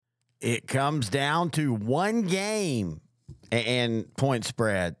It comes down to one game and point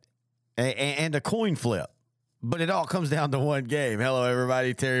spread and a coin flip. But it all comes down to one game. Hello,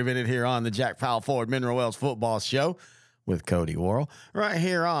 everybody. Terry Bennett here on the Jack Powell Ford Mineral Wells Football Show with Cody Worrell right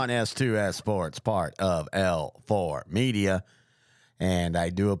here on S2S Sports, part of L4 Media. And I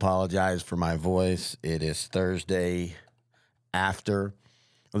do apologize for my voice. It is Thursday after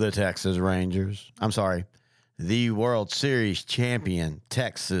the Texas Rangers. I'm sorry. The World Series champion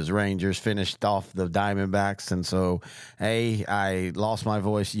Texas Rangers finished off the Diamondbacks. And so, A, I lost my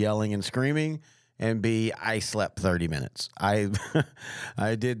voice yelling and screaming, and B, I slept 30 minutes. I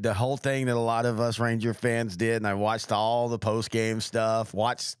did the whole thing that a lot of us Ranger fans did, and I watched all the post-game stuff,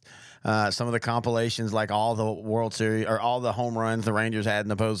 watched some of the compilations like all the World Series or all the home runs the Rangers had in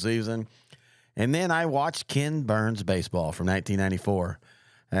the postseason. And then I watched Ken Burns baseball from 1994.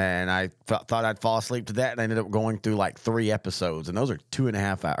 And I thought I'd fall asleep to that, and I ended up going through like 3 episodes, and those are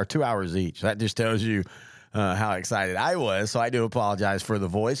 2.5 hours or 2 hours each. That just tells you how excited I was. So I do apologize for the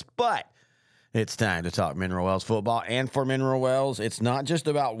voice, but it's time to talk Mineral Wells football. And for Mineral Wells, it's not just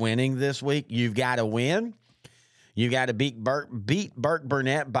about winning this week. You've got to win. You got to beat Burt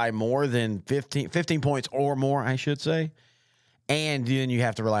Burnett by more than 15 points or more, I should say. And then you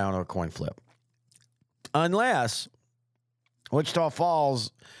have to rely on a coin flip, unless Wichita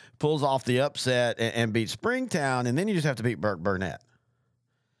Falls pulls off the upset and beats Springtown, and then you just have to beat Burt Burnett.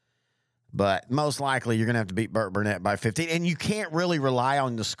 But most likely you're going to have to beat Burt Burnett by 15, and you can't really rely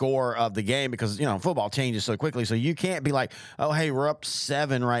on the score of the game because, you know, football changes so quickly, so you can't be like, oh, hey, we're up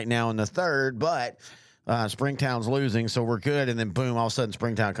 7 right now in the third, but Springtown's losing, so we're good, and then boom, all of a sudden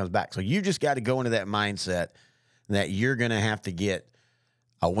Springtown comes back. So you just got to go into that mindset that you're going to have to get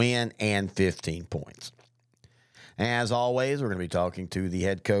a win and 15 points. As always, we're going to be talking to the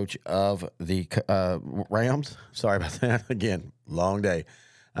head coach of the Rams. Sorry about that. Again, long day.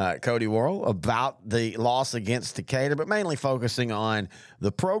 Cody Worrell, about the loss against Decatur, but mainly focusing on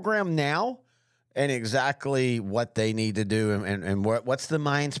the program now and exactly what they need to do and what's the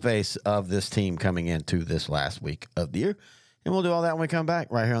mind space of this team coming into this last week of the year. And we'll do all that when we come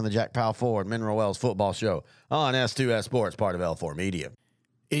back right here on the Jack Powell Ford Mineral Wells Football Show on S2S Sports, part of L4 Media.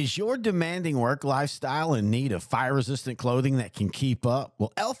 Is your demanding work lifestyle in need of fire-resistant clothing that can keep up?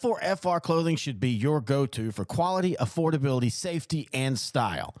 Well, L4FR clothing should be your go-to for quality, affordability, safety, and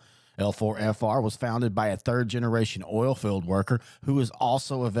style. L4FR was founded by a third-generation oil field worker who is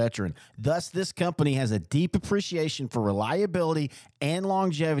also a veteran. Thus, this company has a deep appreciation for reliability and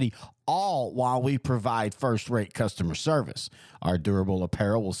longevity, all while we provide first-rate customer service. Our durable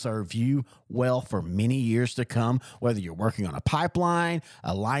apparel will serve you well for many years to come, whether you're working on a pipeline,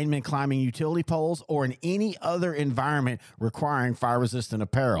 a lineman climbing utility poles, or in any other environment requiring fire-resistant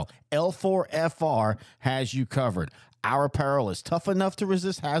apparel. L4FR has you covered. Our apparel is tough enough to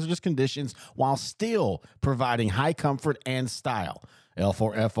resist hazardous conditions while still providing high comfort and style.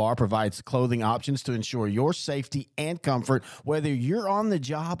 L4FR provides clothing options to ensure your safety and comfort, whether you're on the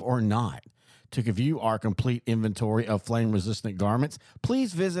job or not. To view our complete inventory of flame-resistant garments,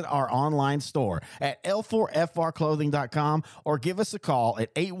 please visit our online store at L4FRclothing.com or give us a call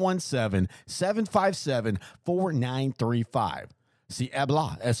at 817-757-4935. Si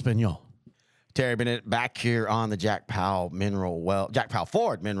habla español. Terry Bennett back here on the Jack Powell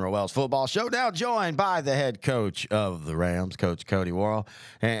Ford Mineral Wells Football Show. Now joined by the head coach of the Rams, Coach Cody Worrell.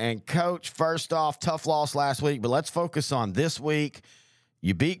 And Coach, first off, tough loss last week, but let's focus on this week.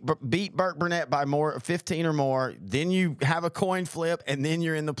 You beat Burt Burnett by 15 or more. Then you have a coin flip, and then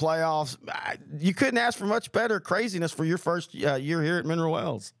you're in the playoffs. You couldn't ask for much better craziness for your first year here at Mineral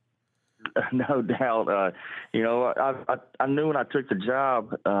Wells. No doubt. I knew when I took the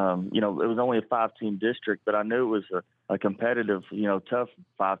job, it was only a 5-team district, but I knew it was a competitive, tough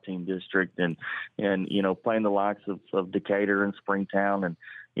 5-team district and playing the likes of Decatur and Springtown and,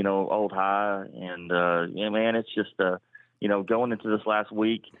 Old High. And, it's just, going into this last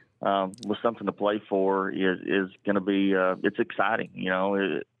week with something to play for is going to be, it's exciting.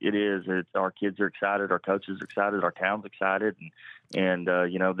 It is. Our kids are excited. Our coaches are excited. Our town's excited. And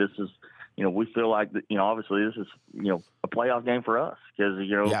this is, we feel like that, obviously this is, a playoff game for us because,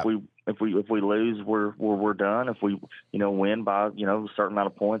 if we lose, we're done. If we, win by, a certain amount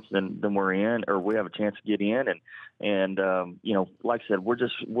of points, then we're in, or we have a chance to get in. And like I said, we're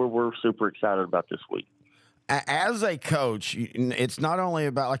super excited about this week. As a coach, it's not only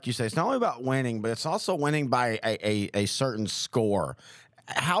about, like you say, it's not only about winning, but it's also winning by a certain score.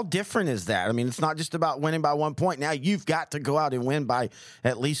 How different is that? I mean, it's not just about winning by 1 point. Now you've got to go out and win by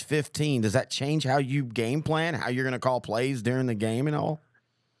at least 15. Does that change how you game plan, how you're going to call plays during the game and all?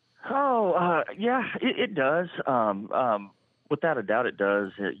 Yeah, it does. Without a doubt, it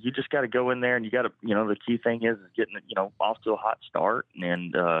does. You just got to go in there, and you got to, the key thing is getting, off to a hot start,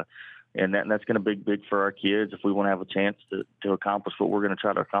 and that's going to be big for our kids if we want to have a chance to accomplish what we're going to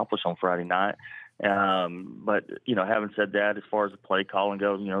try to accomplish on Friday night. But having said that, as far as the play calling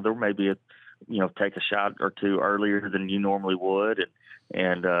goes, there may be take a shot or two earlier than you normally would,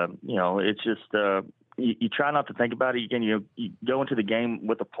 and it's just you try not to think about it. You go into the game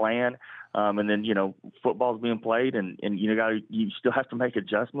with a plan. And then, football's being played and you still have to make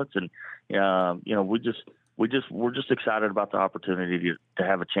adjustments. And, we're just excited about the opportunity to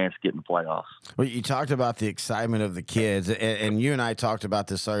have a chance to get in the playoffs. Well, you talked about the excitement of the kids, and you and I talked about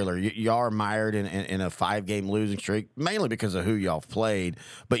this earlier. You are mired in a 5-game losing streak, mainly because of who y'all played.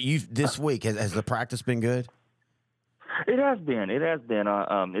 But this week, has the practice been good? It has been.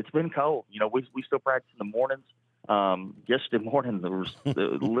 It's been cold. We still practice in the mornings. Yesterday morning there was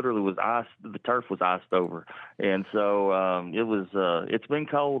literally was ice. The turf was iced over, and so it's been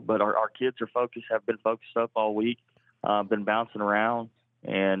cold. But our kids have been focused up all week, been bouncing around,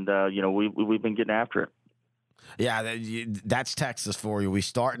 and we've been getting after it. Yeah, that's Texas for you. We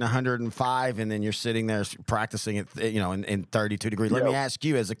start in 105, and then you're sitting there practicing at in 32 degrees. Let me ask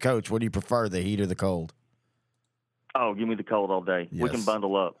you, as a coach, what do you prefer, the heat or the cold? Oh, give me the cold all day. Yes. We can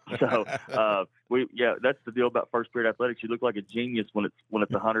bundle up. So that's the deal about first period athletics. You look like a genius when it's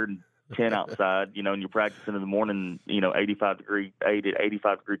 110 outside, and you're practicing in the morning, 85 degree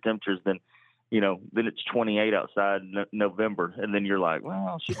temperatures. Then it's 28 outside in November, and then you're like,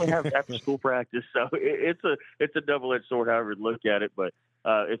 well, should we have after school practice? So it's a double-edged sword, however you look at it. But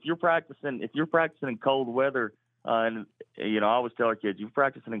if you're practicing in cold weather. And I always tell our kids, you're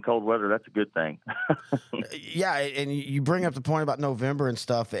practicing in cold weather, that's a good thing. Yeah, and you bring up the point about November and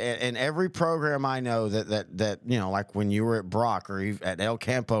stuff, and every program I know that like when you were at Brock or at El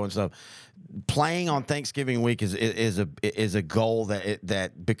Campo and stuff, playing on Thanksgiving week is a goal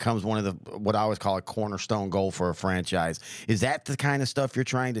that becomes one of the what I always call a cornerstone goal for a franchise. Is that the kind of stuff you're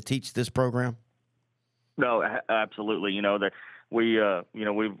trying to teach this program? No, absolutely. That we've.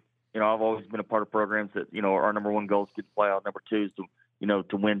 I've always been a part of programs that, our number one goal is to get the playoff. Number two is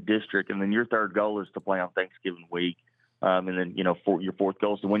to win district. And then your third goal is to play on Thanksgiving week. And then, your fourth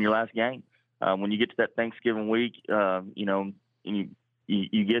goal is to win your last game. When you get to that Thanksgiving week, and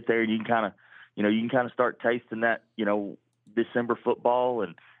you get there, and you can kind of start tasting that, December football.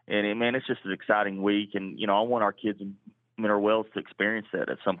 And man, it's just an exciting week. And, I want our kids in Mineral Wells to experience that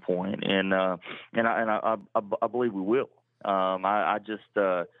at some point. And I believe we will.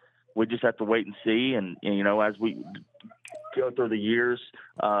 We just have to wait and see. And as we go through the years,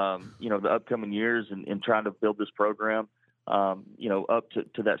 the upcoming years and trying to build this program, up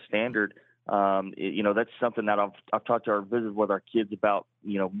to that standard, that's something that I've talked to our visitors with our kids about,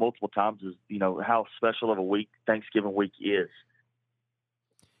 multiple times is, how special of a week Thanksgiving week is.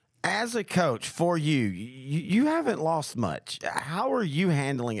 As a coach, for you haven't lost much. How are you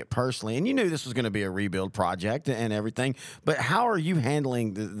handling it personally? And you knew this was going to be a rebuild project and everything, but how are you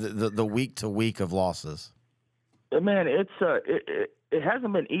handling the week to week of losses? Man, it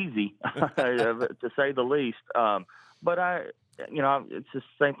hasn't been easy to say the least. But it's the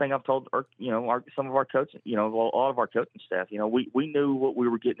same thing I've told some of our coaching, all of our coaching staff. We knew what we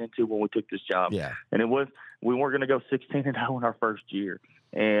were getting into when we took this job. Yeah. And we weren't going to go 16-0 in our first year.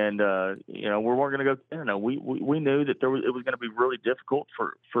 And, we weren't going to go 10-0. We knew that it was going to be really difficult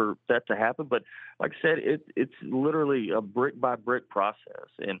for that to happen. But like I said, it's literally a brick by brick process.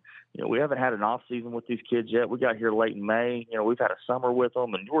 And, we haven't had an off season with these kids yet. We got here late in May. We've had a summer with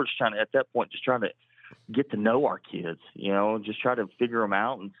them, and we're just trying to get to know our kids, just try to figure them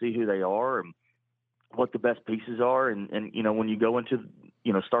out and see who they are and what the best pieces are. And when you go into,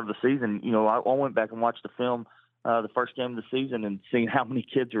 start of the season, I went back and watched the film, the first game of the season, and seeing how many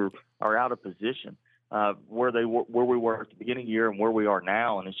kids are out of position, where we were at the beginning of the year and where we are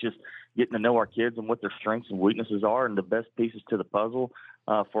now. And it's just getting to know our kids and what their strengths and weaknesses are and the best pieces to the puzzle,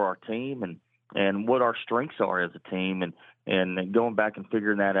 for our team and what our strengths are as a team and going back and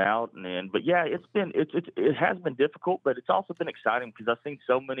figuring that out. But yeah, it has been difficult, but it's also been exciting because I've seen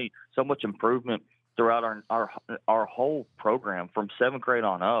so much improvement throughout our whole program from 7th grade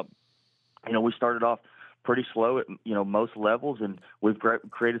on up. We started off pretty slow at, most levels, and we've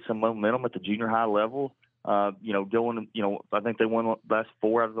created some momentum at the junior high level. I think they won the last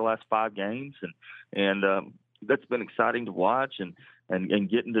 4 out of the last 5 games, and that's been exciting to watch and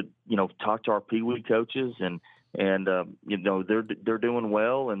getting to, talk to our Pee Wee coaches and and they're doing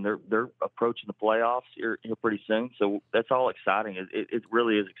well, and they're approaching the playoffs here pretty soon. So that's all exciting. It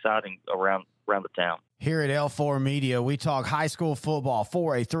really is exciting around the town. Here at L4 Media, we talk high school football,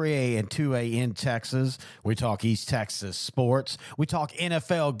 4A, 3A, and 2A in Texas. We talk East Texas sports. We talk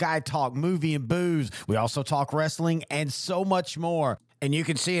NFL, guy talk, movie and booze. We also talk wrestling and so much more. And you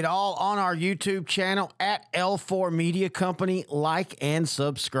can see it all on our YouTube channel at L4 Media Company. Like and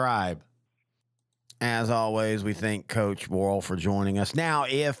subscribe. As always, we thank Coach Worrell for joining us. Now,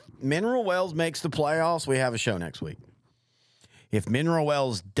 if Mineral Wells makes the playoffs, we have a show next week. If Mineral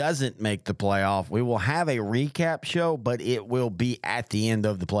Wells doesn't make the playoff, we will have a recap show, but it will be at the end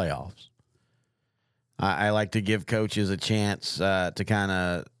of the playoffs. I like to give coaches a chance to kind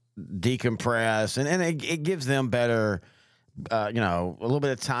of decompress, and it gives them better, a little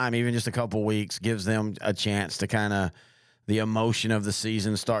bit of time, even just a couple weeks, gives them a chance to kind of the emotion of the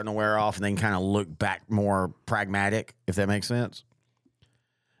season starting to wear off and then kind of look back more pragmatic, if that makes sense.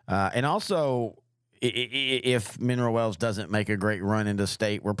 And also, if Mineral Wells doesn't make a great run into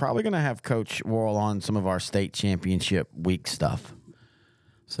state, we're probably going to have Coach Worrell on some of our state championship week stuff.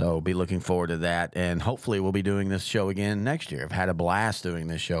 So be looking forward to that. And hopefully we'll be doing this show again next year. I've had a blast doing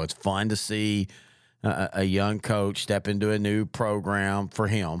this show. It's fun to see a young coach step into a new program for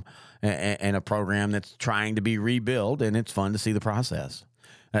him and a program that's trying to be rebuilt, and it's fun to see the process.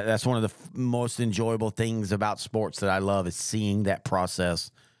 That's one of the most enjoyable things about sports that I love is seeing that process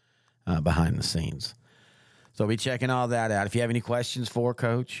behind the scenes. So be checking all that out. If you have any questions for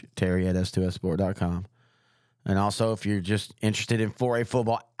Coach, Terry at s2ssport.com. And also, if you're just interested in 4A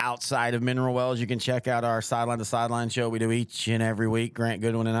football outside of Mineral Wells, you can check out our Sideline to Sideline show we do each and every week. Grant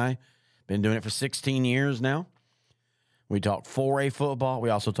Goodwin and I been doing it for 16 years now. We talk 4A football. We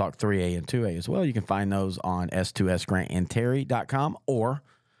also talk 3A and 2A as well. You can find those on s2sgrantandterry.com or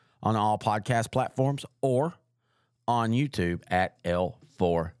on all podcast platforms or on YouTube at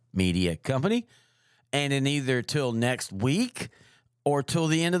L4 Media Company. And in either till next week or till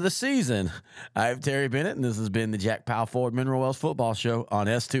the end of the season, I'm Terry Bennett, and this has been the Jack Powell Ford Mineral Wells Football Show on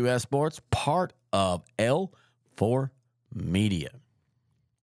S2S Sports, part of L4 Media.